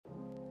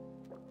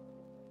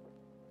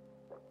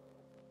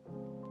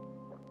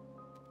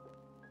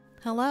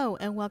Hello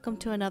and welcome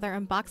to another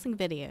unboxing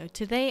video.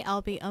 Today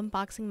I'll be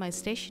unboxing my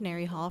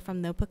stationery haul from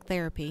Notebook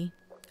Therapy.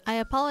 I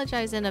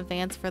apologize in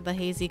advance for the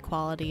hazy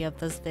quality of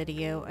this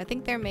video. I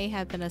think there may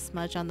have been a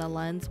smudge on the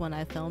lens when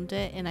I filmed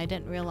it and I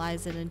didn't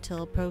realize it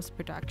until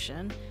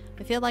post-production.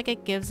 I feel like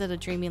it gives it a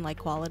dreaming-like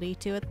quality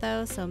to it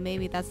though, so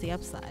maybe that's the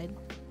upside.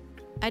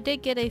 I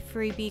did get a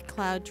freebie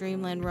Cloud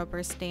Dreamland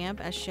rubber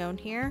stamp as shown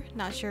here.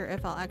 Not sure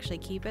if I'll actually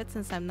keep it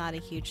since I'm not a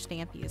huge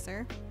stamp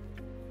user.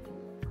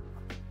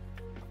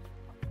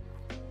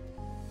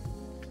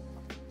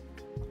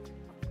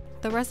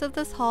 The rest of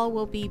this haul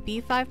will be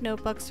B5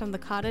 notebooks from the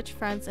Cottage,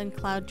 Friends, and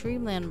Cloud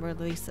Dreamland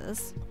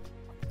releases.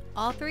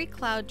 All three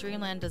Cloud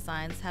Dreamland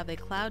designs have a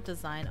cloud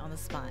design on the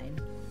spine.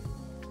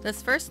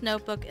 This first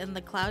notebook in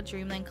the Cloud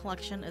Dreamland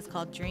collection is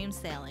called Dream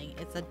Sailing.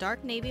 It's a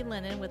dark navy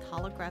linen with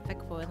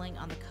holographic foiling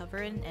on the cover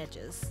and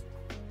edges.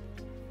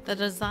 The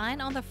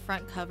design on the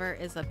front cover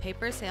is a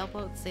paper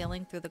sailboat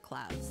sailing through the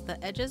clouds.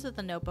 The edges of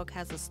the notebook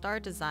has a star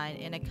design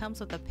and it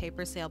comes with a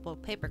paper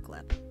sailboat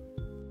paperclip.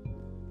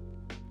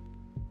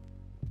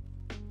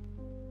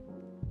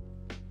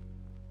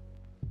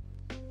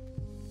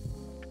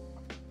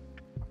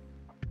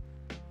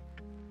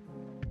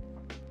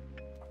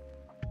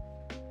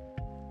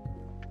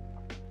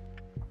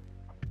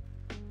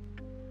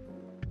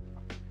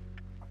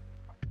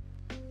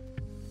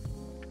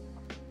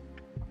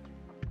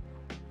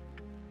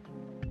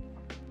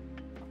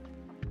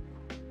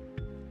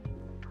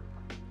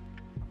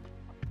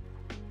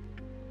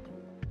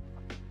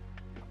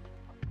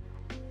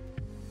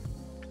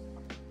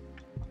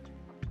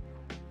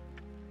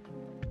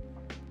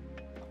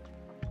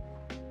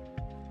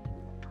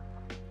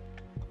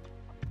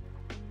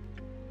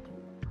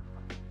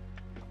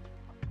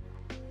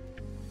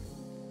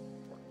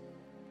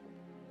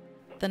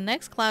 The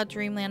next Cloud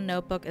Dreamland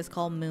notebook is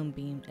called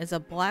Moonbeam. It's a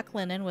black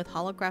linen with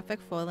holographic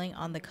foiling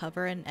on the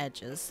cover and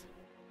edges.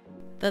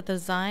 The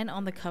design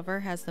on the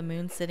cover has the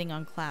moon sitting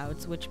on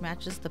clouds, which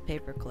matches the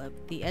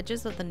paperclip. The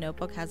edges of the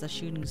notebook has a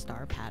shooting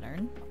star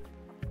pattern.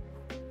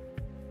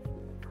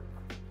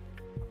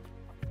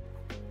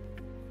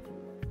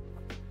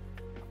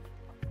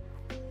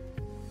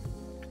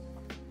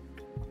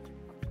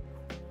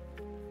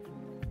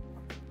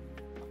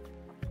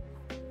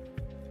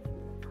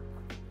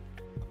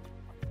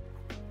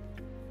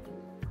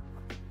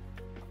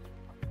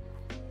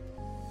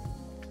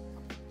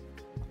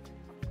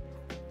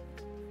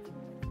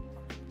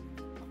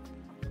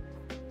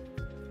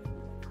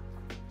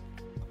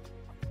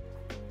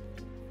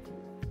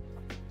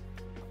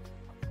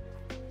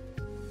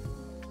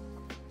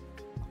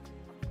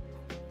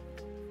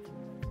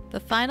 The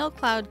final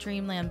Cloud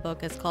Dreamland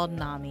book is called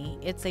Nami.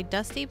 It's a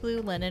dusty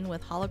blue linen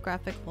with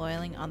holographic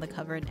foiling on the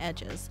cover and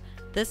edges.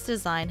 This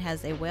design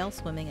has a whale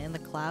swimming in the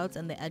clouds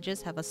and the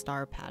edges have a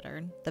star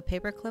pattern. The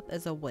paperclip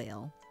is a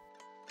whale.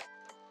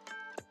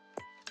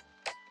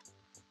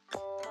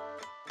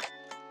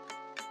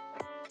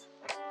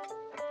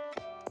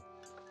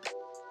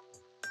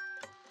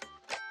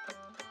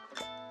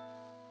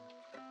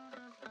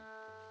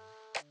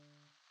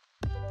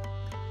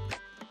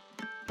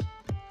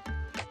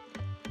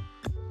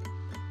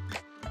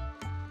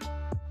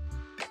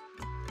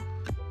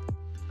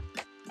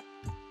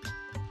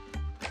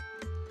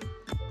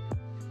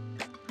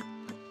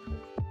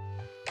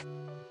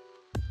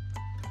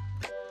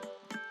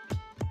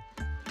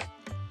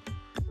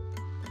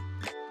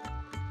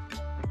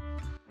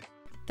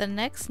 The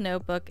next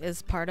notebook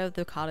is part of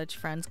the Cottage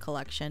Friends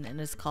collection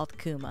and is called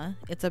Kuma.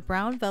 It's a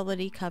brown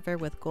velvety cover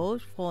with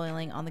gold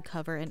foiling on the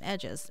cover and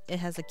edges. It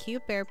has a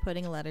cute bear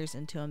putting letters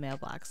into a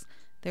mailbox.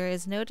 There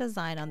is no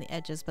design on the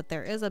edges, but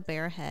there is a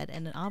bear head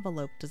and an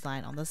envelope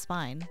design on the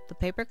spine. The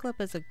paperclip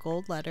is a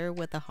gold letter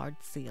with a hard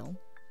seal.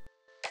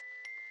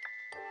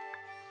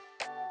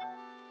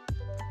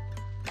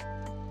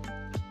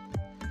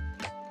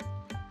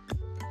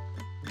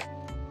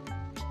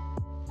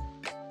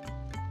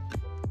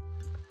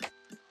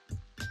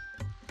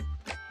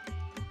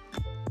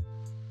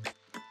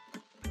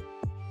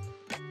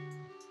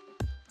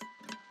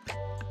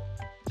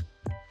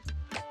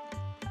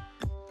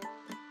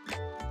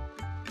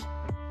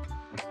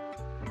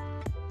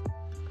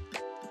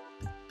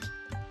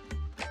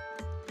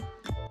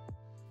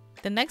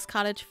 The next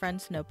Cottage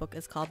Friends notebook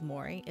is called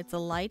Mori. It's a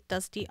light,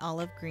 dusty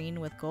olive green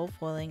with gold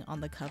foiling on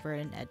the cover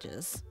and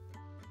edges.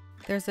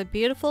 There's a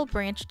beautiful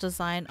branch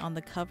design on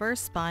the cover,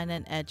 spine,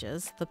 and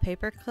edges. The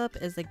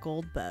paperclip is a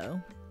gold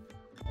bow.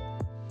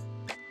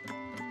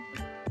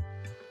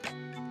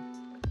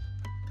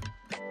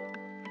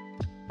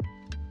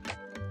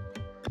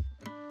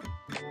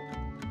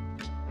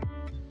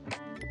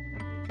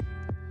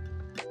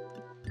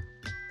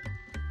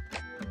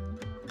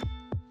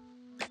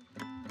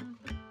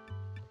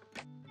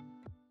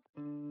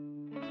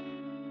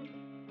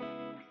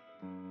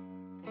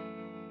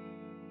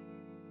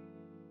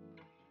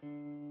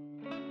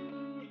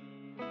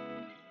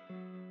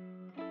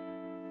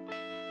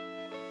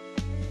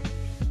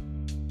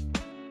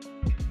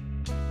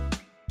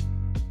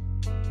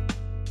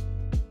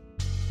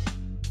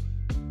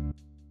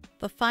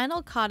 The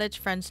final Cottage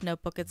French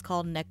notebook is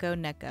called Neko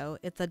Neko.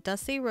 It's a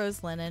dusty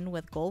rose linen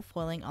with gold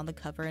foiling on the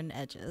cover and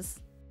edges.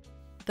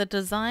 The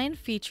design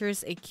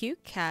features a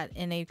cute cat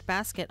in a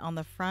basket on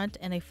the front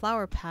and a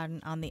flower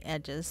pattern on the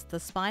edges. The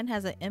spine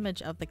has an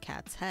image of the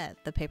cat's head.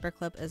 The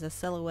paperclip is a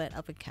silhouette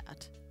of a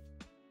cat.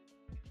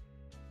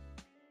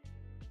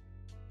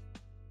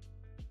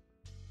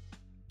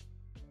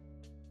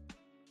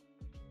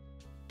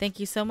 Thank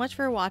you so much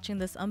for watching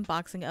this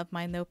unboxing of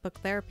my notebook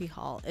therapy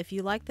haul. If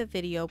you liked the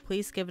video,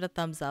 please give it a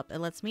thumbs up. It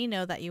lets me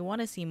know that you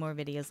want to see more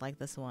videos like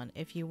this one.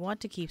 If you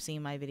want to keep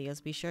seeing my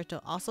videos, be sure to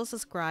also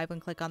subscribe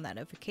and click on that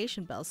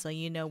notification bell so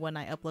you know when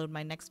I upload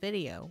my next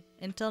video.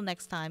 Until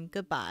next time,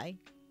 goodbye.